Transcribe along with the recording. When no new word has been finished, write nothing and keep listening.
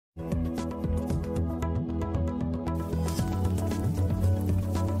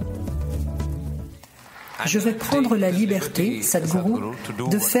je vais prendre la liberté, Sadhguru,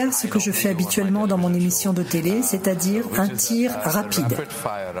 de faire ce que je fais habituellement dans mon émission de télé, c'est-à-dire un tir rapide.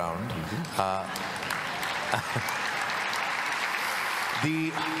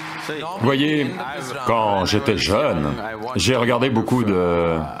 Voyez, quand j'étais jeune, j'ai regardé beaucoup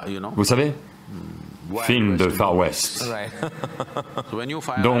de... vous savez, films de Far West.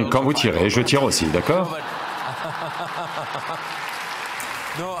 Donc quand vous tirez, je tire aussi, d'accord?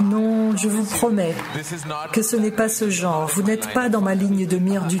 Non, je vous promets que ce n'est pas ce genre. Vous n'êtes pas dans ma ligne de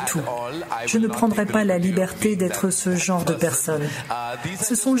mire du tout. Je ne prendrai pas la liberté d'être ce genre de personne.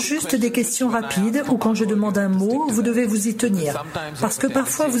 Ce sont juste des questions rapides où quand je demande un mot, vous devez vous y tenir. Parce que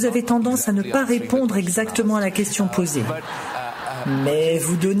parfois vous avez tendance à ne pas répondre exactement à la question posée. Mais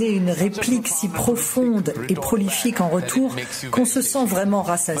vous donnez une réplique si profonde et prolifique en retour qu'on se sent vraiment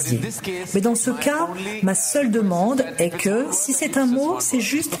rassasié. Mais dans ce cas, ma seule demande est que, si c'est un mot, c'est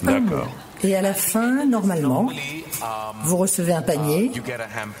juste un mot. Et à la fin, normalement, vous recevez un panier.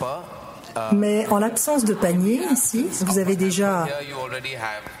 Mais en l'absence de panier, ici, vous avez déjà...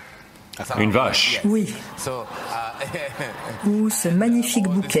 Une vache. Oui. Ou ce magnifique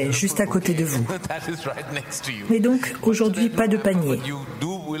bouquet juste à côté de vous. Mais donc, aujourd'hui, pas de panier.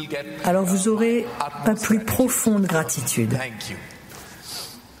 Alors vous aurez ma plus profonde gratitude.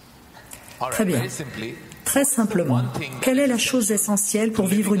 Très bien. Très simplement, quelle est la chose essentielle pour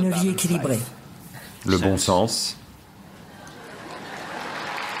vivre une vie équilibrée? Le bon sens.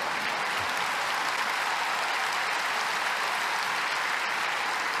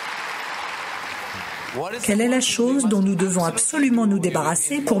 Quelle est la chose dont nous devons absolument nous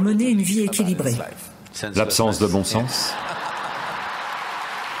débarrasser pour mener une vie équilibrée? L'absence de bon sens.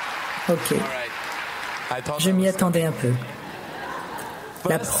 Ok. Je m'y attendais un peu.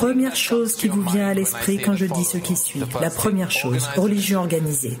 La première chose qui vous vient à l'esprit quand je dis ce qui suit, la première chose, religion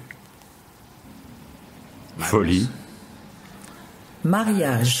organisée. Folie.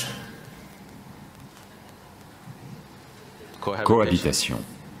 Mariage. Cohabitation.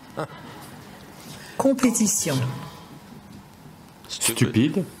 Compétition.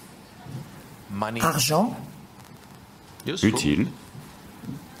 Stupide. Argent. Utile.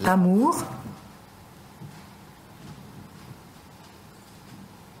 Amour.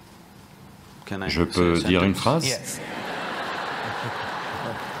 Je peux dire une phrase?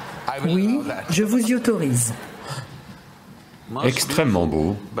 Oui, je vous y autorise. Extrêmement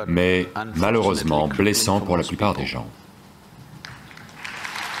beau, mais malheureusement blessant pour la plupart des gens.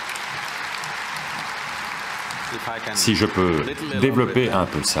 Si je peux développer un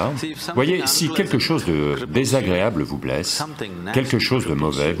peu ça, voyez, si quelque chose de désagréable vous blesse, quelque chose de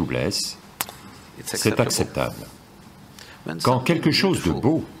mauvais vous blesse, c'est acceptable. Quand quelque chose de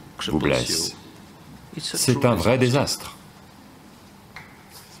beau vous blesse, c'est un vrai désastre.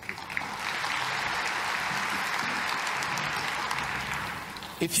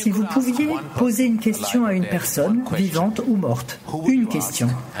 Si vous pouviez poser une question à une personne, vivante ou morte, une question,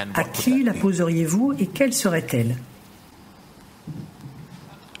 à qui la poseriez-vous et quelle serait-elle?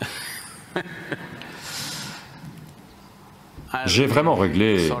 J'ai vraiment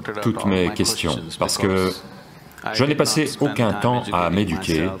réglé toutes mes questions, parce que je n'ai passé aucun temps à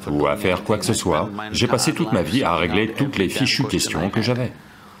m'éduquer ou à faire quoi que ce soit. J'ai passé toute ma vie à régler toutes les fichues questions que j'avais.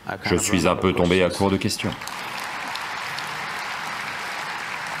 Je suis un peu tombé à court de questions.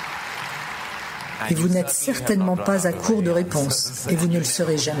 Et vous n'êtes certainement pas à court de réponses, et vous ne le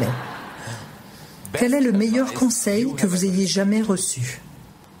serez jamais. Quel est le meilleur conseil que vous ayez jamais reçu?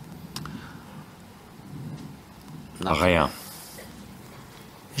 Rien.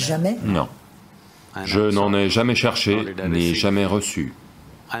 Jamais? Non. Je n'en ai jamais cherché, ni jamais reçu.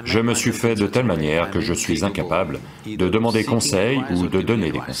 Je me suis fait de telle manière que je suis incapable de demander conseil ou de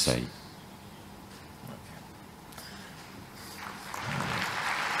donner des conseils.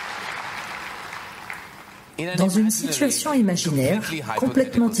 Dans une situation imaginaire,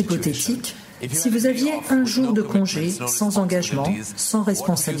 complètement hypothétique, si vous aviez un jour de congé, sans engagement, sans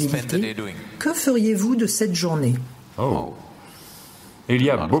responsabilité, que feriez-vous de cette journée? Oh. Il y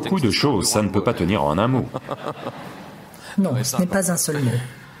a beaucoup de choses, ça ne peut pas tenir en un mot. Non, ce n'est pas un seul mot.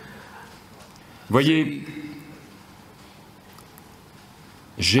 Voyez,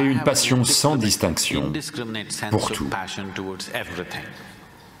 j'ai une passion sans distinction pour tout.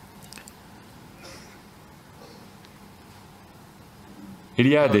 Il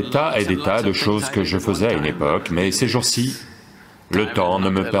y a des tas et des tas de choses que je faisais à une époque, mais ces jours-ci, le temps ne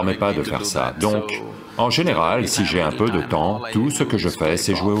me permet pas de faire ça. Donc, en général, si j'ai un peu de temps, tout ce que je fais,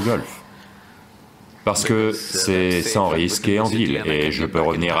 c'est jouer au golf. Parce que c'est sans risque et en ville, et je peux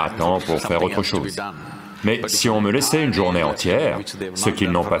revenir à temps pour faire autre chose. Mais si on me laissait une journée entière, ce qu'ils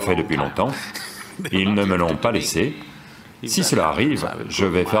n'ont pas fait depuis longtemps, Ils ne me l'ont pas laissé. Si cela arrive, je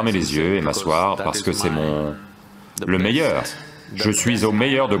vais fermer les yeux et m'asseoir parce que c'est le meilleur. Je suis au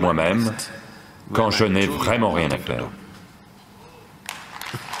meilleur de moi-même quand je n'ai vraiment rien à faire.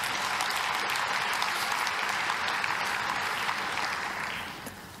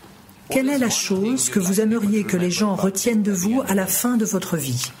 Quelle est la chose que vous aimeriez que les gens retiennent de vous à la fin de votre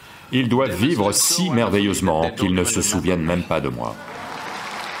vie? Ils doivent vivre si merveilleusement qu'ils ne se souviennent même pas de moi.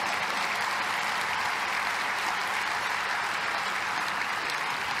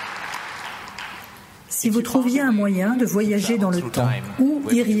 Si vous trouviez un moyen de voyager dans le temps, où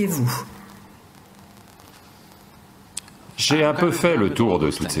iriez-vous? J'ai un peu fait le tour de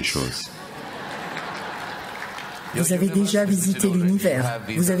toutes ces choses. Vous avez déjà visité l'univers.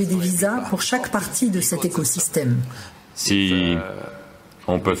 Vous avez des visas pour chaque partie de cet écosystème. Si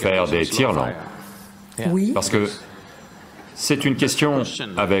on peut faire des tiers-lands, Oui. parce que c'est une question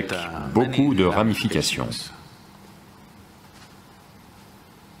avec beaucoup de ramifications.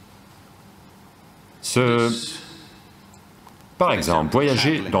 Par exemple,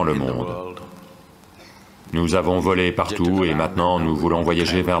 voyager dans le monde. Nous avons volé partout et maintenant nous voulons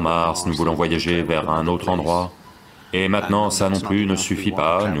voyager vers Mars, nous voulons voyager vers un autre endroit. Et maintenant ça non plus ne suffit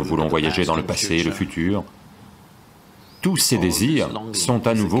pas, nous voulons voyager dans le passé et le futur. Tous ces désirs sont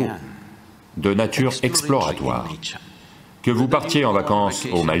à nouveau de nature exploratoire. Que vous partiez en vacances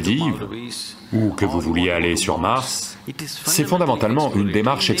aux Maldives, ou que vous vouliez aller sur Mars, c'est fondamentalement une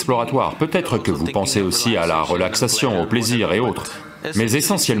démarche exploratoire. Peut-être que vous pensez aussi à la relaxation, au plaisir et autres, mais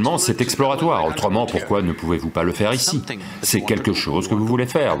essentiellement c'est exploratoire, autrement pourquoi ne pouvez-vous pas le faire ici? C'est quelque chose que vous voulez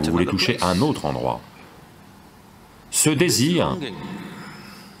faire, vous voulez toucher un autre endroit. Ce désir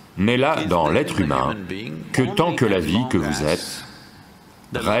n'est là dans l'être humain que tant que la vie que vous êtes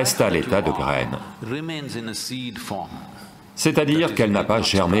reste à l'état de graine, c'est-à-dire qu'elle n'a pas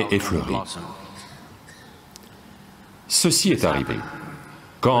germé et fleuri. Ceci est arrivé.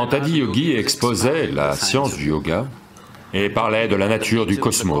 Quand Adi Yogi exposait la science du yoga et parlait de la nature du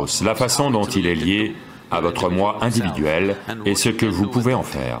cosmos, la façon dont il est lié à votre moi individuel et ce que vous pouvez en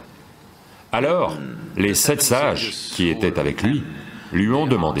faire, alors les 7 sages qui étaient avec lui ont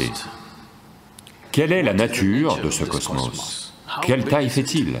demandé « Quelle est la nature de ce cosmos? Quelle taille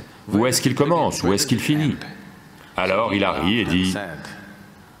fait-il? Où est-ce qu'il commence? Où est-ce qu'il finit ?» Alors il a ri et dit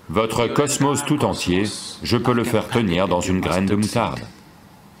 « Votre cosmos tout entier, je peux le faire tenir dans une graine de moutarde. »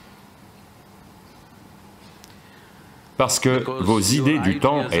 Parce que vos idées du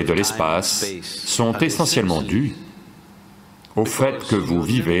temps et de l'espace sont essentiellement dues au fait que vous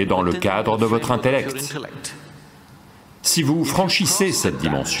vivez dans le cadre de votre intellect. Si vous franchissez cette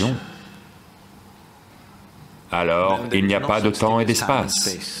dimension, alors il n'y a pas de temps et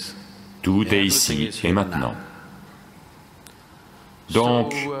d'espace. Tout est ici et maintenant.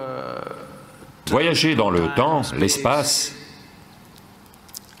 Donc, voyager dans le temps, l'espace,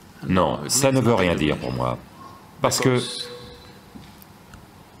 non, ça ne veut rien dire pour moi, parce que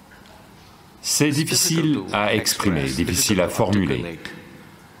c'est difficile à exprimer, difficile à formuler.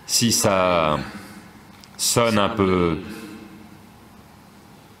 Si ça sonne un peu...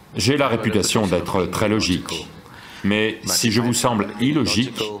 J'ai la réputation d'être très logique, mais si je vous semble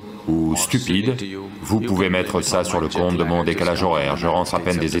illogique ou stupide, vous pouvez mettre ça sur le compte de mon décalage horaire. Je rentre à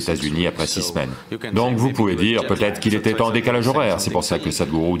peine des États-Unis après 6 semaines. Donc vous pouvez dire peut-être qu'il était en décalage horaire, c'est pour ça que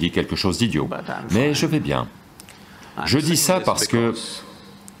Sadhguru dit quelque chose d'idiot. Mais je vais bien. Je dis ça parce que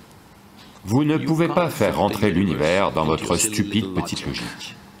vous ne pouvez pas faire rentrer l'univers dans votre stupide petite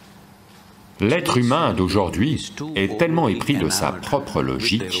logique. L'être humain d'aujourd'hui est tellement épris de sa propre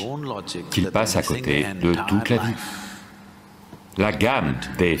logique qu'il passe à côté de toute la vie. La gamme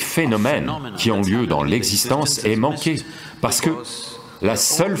des phénomènes qui ont lieu dans l'existence est manquée, parce que la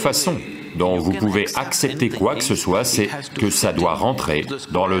seule façon dont vous pouvez accepter quoi que ce soit, c'est que ça doit rentrer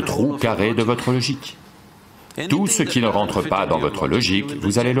dans le trou carré de votre logique. Tout ce qui ne rentre pas dans votre logique,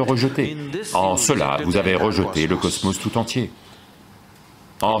 vous allez le rejeter. En cela, vous avez rejeté le cosmos tout entier.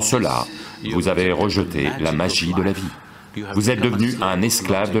 En cela, vous avez rejeté la magie de la vie. Vous êtes devenu un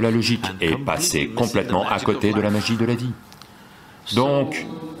esclave de la logique et passé complètement à côté de la magie de la vie. Donc,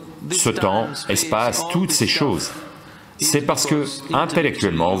 ce temps, espace, toutes ces choses, c'est parce que,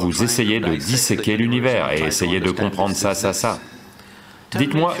 intellectuellement, vous essayez de disséquer l'univers et essayez de comprendre ça, ça, ça.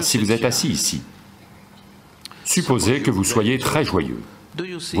 Dites-moi si vous êtes assis ici. Supposez que vous soyez très joyeux.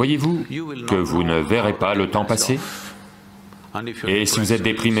 Voyez-vous que vous ne verrez pas le temps passer? Et si vous êtes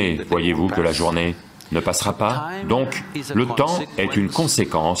déprimé, voyez-vous que la journée ne passera pas? Donc, le temps est une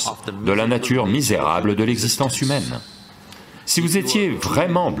conséquence de la nature misérable de l'existence humaine. Si vous étiez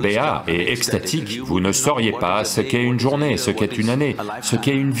vraiment béat et extatique, vous ne sauriez pas ce qu'est une journée, ce qu'est une année, ce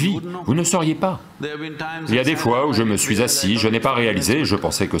qu'est une vie, vous ne sauriez pas. Il y a des fois où je me suis assis, je n'ai pas réalisé, je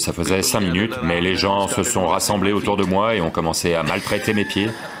pensais que ça faisait 5 minutes, mais les gens se sont rassemblés autour de moi et ont commencé à maltraiter mes pieds.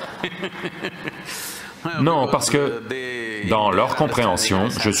 Non, parce que dans leur compréhension,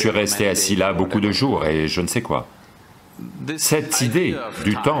 je suis resté assis là beaucoup de jours et je ne sais quoi. Cette idée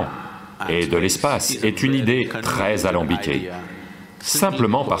du temps et de l'espace est une idée très alambiquée,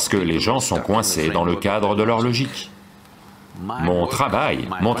 simplement parce que les gens sont coincés dans le cadre de leur logique. Mon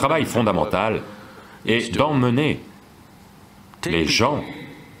travail fondamental est d'emmener les gens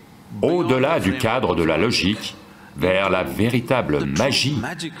au-delà du cadre de la logique vers la véritable magie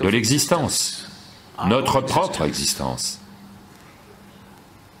de l'existence, notre propre existence.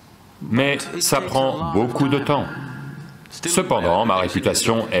 Mais ça prend beaucoup de temps. Cependant, ma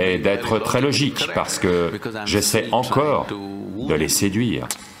réputation est d'être très logique, parce que j'essaie encore de les séduire,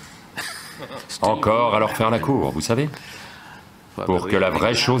 encore à leur faire la cour, vous savez. Pour que la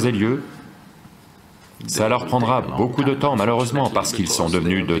vraie chose ait lieu, ça leur prendra beaucoup de temps, malheureusement, parce qu'ils sont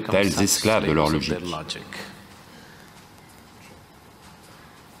devenus de tels esclaves de leur logique.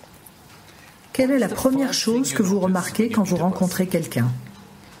 Quelle est la première chose que vous remarquez quand vous rencontrez quelqu'un?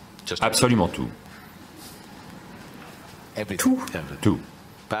 Absolument tout. Tout. Tout.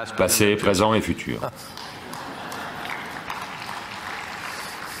 Passé, présent et futur.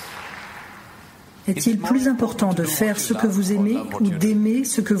 Est-il plus important de faire ce que vous aimez ou d'aimer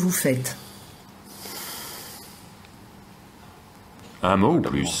ce que vous faites? Un mot ou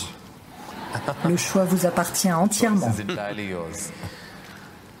plus? Le choix vous appartient entièrement.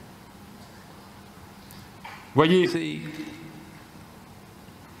 Voyez,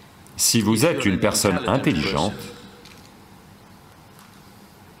 si vous êtes une personne intelligente,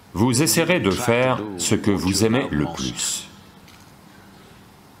 vous essaierez de faire ce que vous aimez le plus.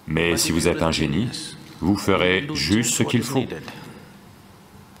 Mais si vous êtes un génie, vous ferez juste ce qu'il faut.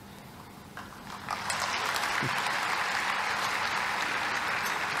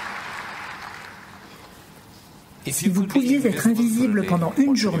 Si vous pouviez être invisible pendant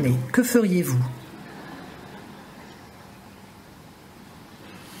une journée, que feriez-vous?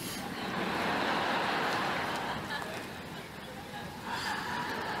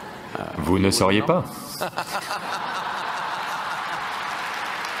 Vous ne sauriez pas.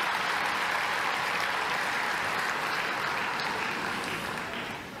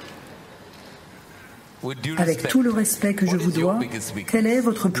 Avec tout le respect que je vous dois, quelle est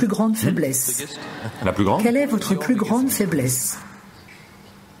votre plus grande faiblesse? La plus grande? Quelle est votre plus grande faiblesse?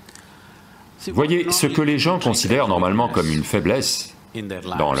 Voyez, ce que les gens considèrent normalement comme une faiblesse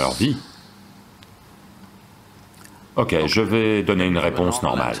dans leur vie. Ok, je vais donner une réponse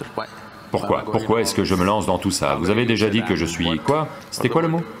normale. Pourquoi? Pourquoi est-ce que je me lance dans tout ça? Vous avez déjà dit que je suis quoi? C'était quoi le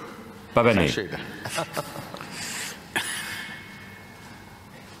mot? Pavané.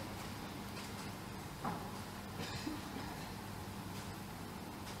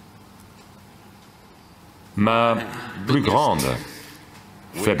 Ma plus grande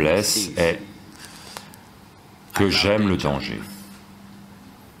faiblesse est que j'aime le danger.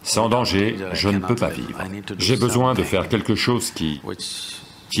 Sans danger, je ne peux pas vivre. J'ai besoin de faire quelque chose qui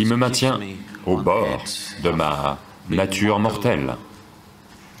me maintient au bord de ma nature mortelle,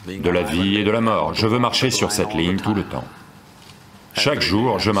 de la vie et de la mort. Je veux marcher sur cette ligne tout le temps. Chaque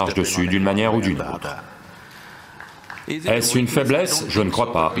jour, je marche dessus d'une manière ou d'une autre. Est-ce une faiblesse? Je ne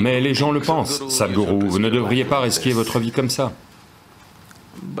crois pas, mais les gens le pensent. Sadhguru, vous ne devriez pas risquer votre vie comme ça.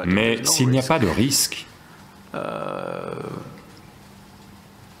 Mais s'il n'y a pas de risque,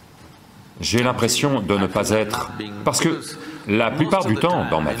 j'ai l'impression de ne pas être... Parce que la plupart du temps,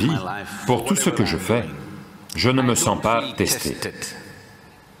 dans ma vie, pour tout ce que je fais, je ne me sens pas testé.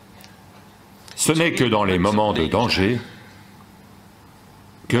 Ce n'est que dans les moments de danger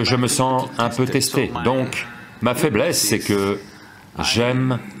que je me sens un peu testé. Donc, ma faiblesse, c'est que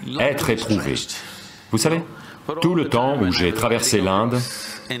j'aime être éprouvé. Vous savez, tout le temps où j'ai traversé l'Inde,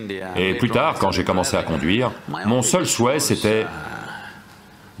 et plus tard, quand j'ai commencé à conduire, mon seul souhait, c'était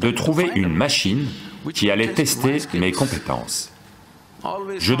de trouver une machine qui allait tester mes compétences.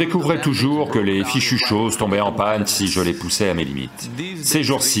 Je découvrais toujours que les fichues choses tombaient en panne si je les poussais à mes limites. Ces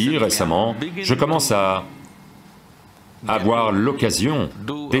jours-ci, récemment, je commence à avoir l'occasion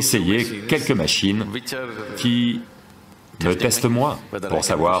d'essayer quelques machines qui me testent moi, pour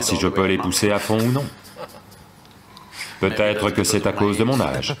savoir si je peux les pousser à fond ou non. Peut-être que c'est à cause de mon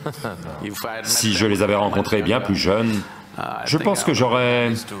âge. Si je les avais rencontrés bien plus jeunes, je pense que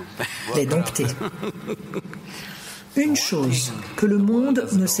j'aurais... Les dompter. Une chose que le monde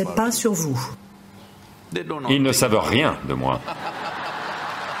ne sait pas sur vous. Ils ne savent rien de moi.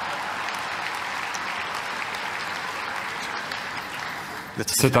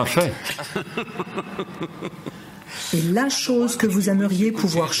 C'est un fait. Et la chose que vous aimeriez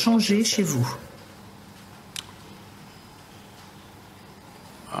pouvoir changer chez vous?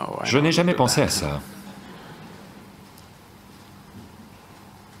 Je n'ai jamais pensé à ça.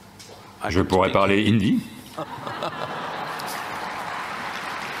 Je pourrais parler hindi?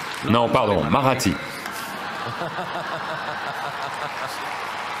 Non, pardon, marathi.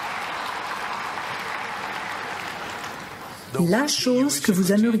 La chose que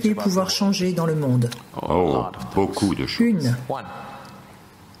vous aimeriez pouvoir changer dans le monde? Oh, beaucoup de choses. Une.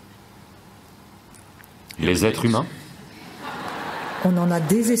 Les êtres humains? On en a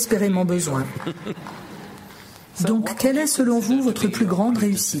désespérément besoin. Donc, quelle est selon vous votre plus grande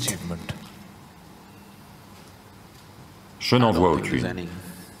réussite? Je n'en vois aucune.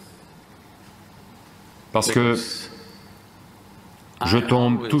 Parce que je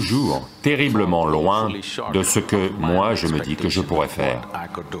tombe toujours terriblement loin de ce que moi je me dis que je pourrais faire.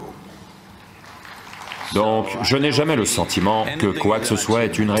 Donc, je n'ai jamais le sentiment que quoi que ce soit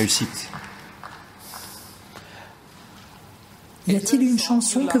est une réussite. Y a-t-il une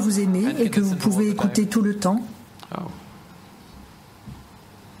chanson que vous aimez et que vous pouvez écouter tout le temps?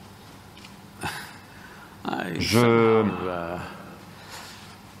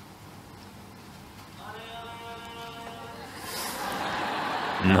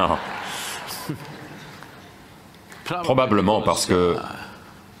 Non. Probablement parce que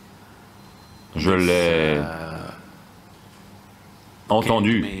je l'ai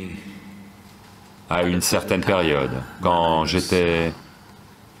entendu à une certaine période, quand j'étais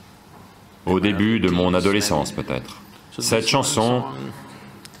au début de mon adolescence peut-être. Cette chanson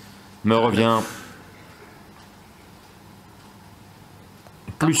me revient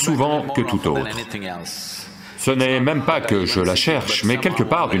plus souvent que tout autre. Ce n'est même pas que je la cherche, mais quelque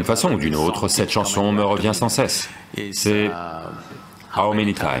part, d'une façon ou d'une autre, cette chanson me revient sans cesse. C'est « How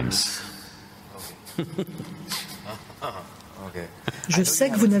many times ». Je sais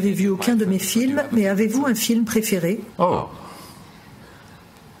que vous n'avez vu aucun de mes films, mais avez-vous un film préféré? Oh.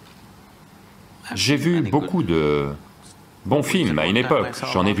 J'ai vu beaucoup de bons films à une époque,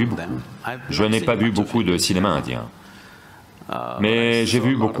 j'en ai vu beaucoup. Je n'ai pas vu beaucoup de cinéma indien. Mais j'ai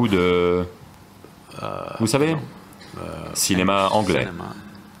vu beaucoup de... Vous savez, cinéma anglais.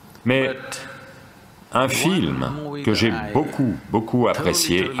 Mais un film que j'ai beaucoup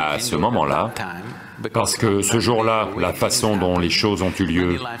apprécié à ce moment-là, parce que ce jour-là, la façon dont les choses ont eu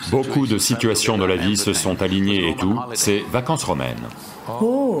lieu, beaucoup de situations de la vie se sont alignées et tout, c'est Vacances romaines.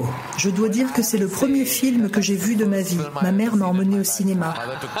 Oh, je dois dire que c'est le premier film que j'ai vu de ma vie. Ma mère m'a emmené au cinéma.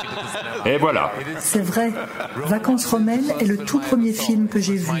 Et voilà. C'est vrai, Vacances romaines est le tout premier film que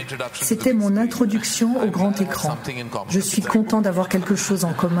j'ai vu. C'était mon introduction au grand écran. Je suis content d'avoir quelque chose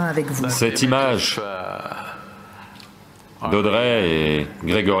en commun avec vous. Cette image d'Audrey et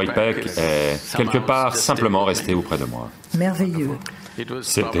Gregory Peck est quelque part simplement restée auprès de moi. Merveilleux.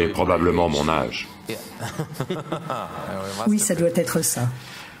 C'était probablement mon âge. Oui, ça doit être ça.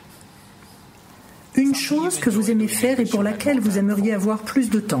 Une chose que vous aimez faire et pour laquelle vous aimeriez avoir plus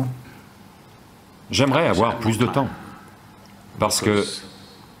de temps? J'aimerais avoir plus de temps, parce que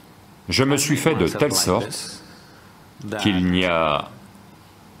je me suis fait de telle sorte qu'il n'y a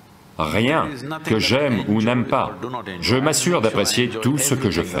rien que j'aime ou n'aime pas. Je m'assure d'apprécier tout ce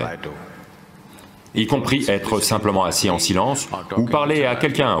que je fais, y compris être simplement assis en silence, ou parler à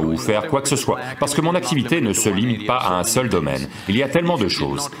quelqu'un, ou faire quoi que ce soit, parce que mon activité ne se limite pas à un seul domaine. Il y a tellement de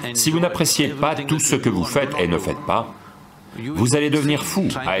choses. Si vous n'appréciez pas tout ce que vous faites et ne faites pas, vous allez devenir fou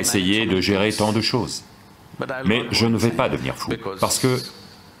à essayer de gérer tant de choses. Mais je ne vais pas devenir fou, parce que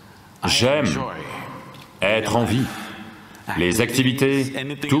j'aime être en vie. Les activités,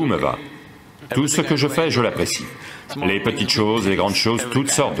 tout me va. Tout ce que je fais, je l'apprécie. Les petites choses, les grandes choses, toutes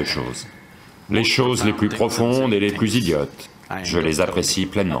sortes de choses. Les choses les plus profondes et les plus idiotes, je les apprécie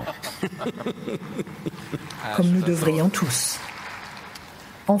pleinement. Comme nous devrions tous.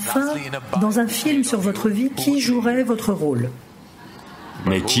 Enfin, dans un film sur votre vie, qui jouerait votre rôle?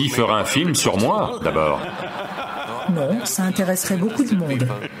 Mais qui fera un film sur moi, d'abord? Non, ça intéresserait beaucoup de monde.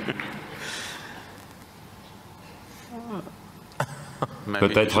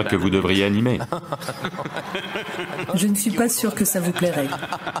 Peut-être que vous devriez animer. Je ne suis pas sûre que ça vous plairait.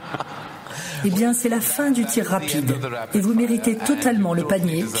 Eh bien, c'est la fin du tir rapide. Et vous méritez totalement le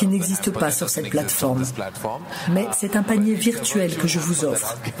panier qui n'existe pas sur cette plateforme. Mais c'est un panier virtuel que je vous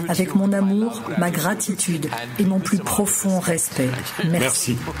offre, avec mon amour, ma gratitude et mon plus profond respect.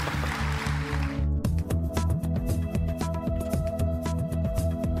 Merci.